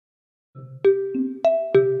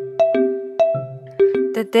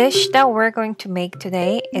The dish that we're going to make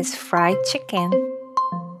today is fried chicken.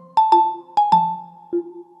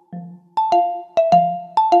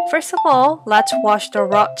 First of all, let's wash the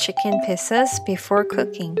raw chicken pieces before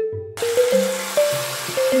cooking.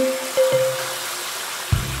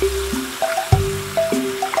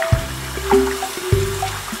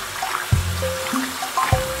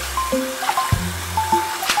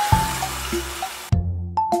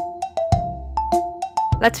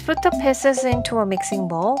 Let's put the pieces into a mixing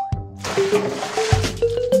bowl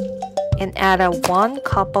and add 1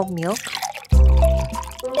 cup of milk,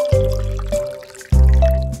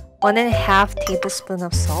 1.5 tablespoons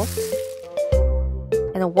of salt,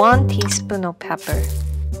 and 1 teaspoon of pepper.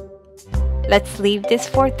 Let's leave this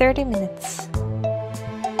for 30 minutes.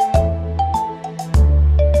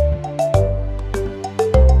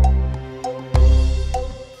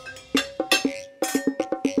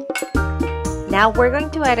 Now we're going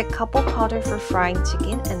to add a couple powder for frying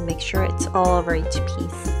chicken and make sure it's all over each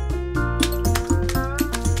piece.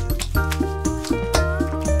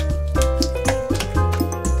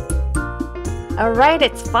 Alright,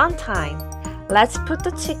 it's fun time! Let's put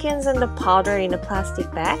the chickens and the powder in a plastic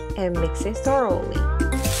bag and mix it thoroughly.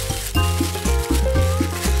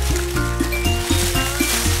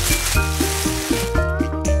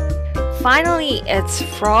 Finally, it's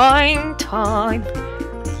frying time!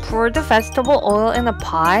 Pour the vegetable oil in a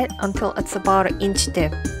pot until it's about 1 inch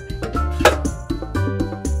deep.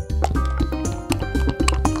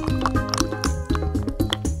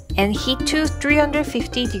 And heat to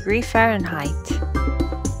 350 degrees Fahrenheit.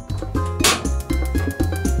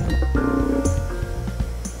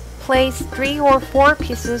 Place 3 or 4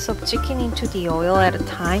 pieces of chicken into the oil at a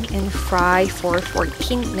time and fry for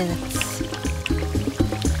 14 minutes.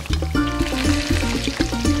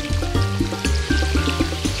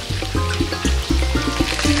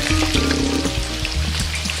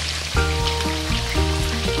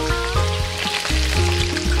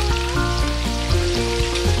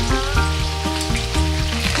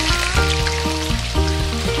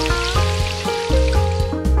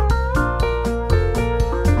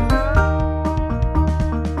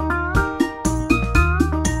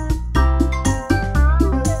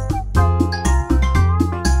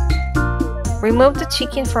 Remove the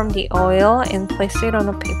chicken from the oil and place it on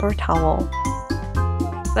a paper towel.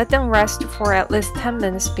 Let them rest for at least 10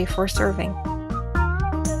 minutes before serving.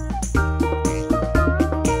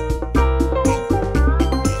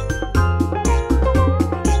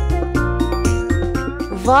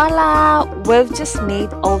 Voila! We've just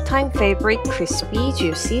made all-time favorite crispy,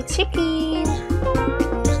 juicy chicken!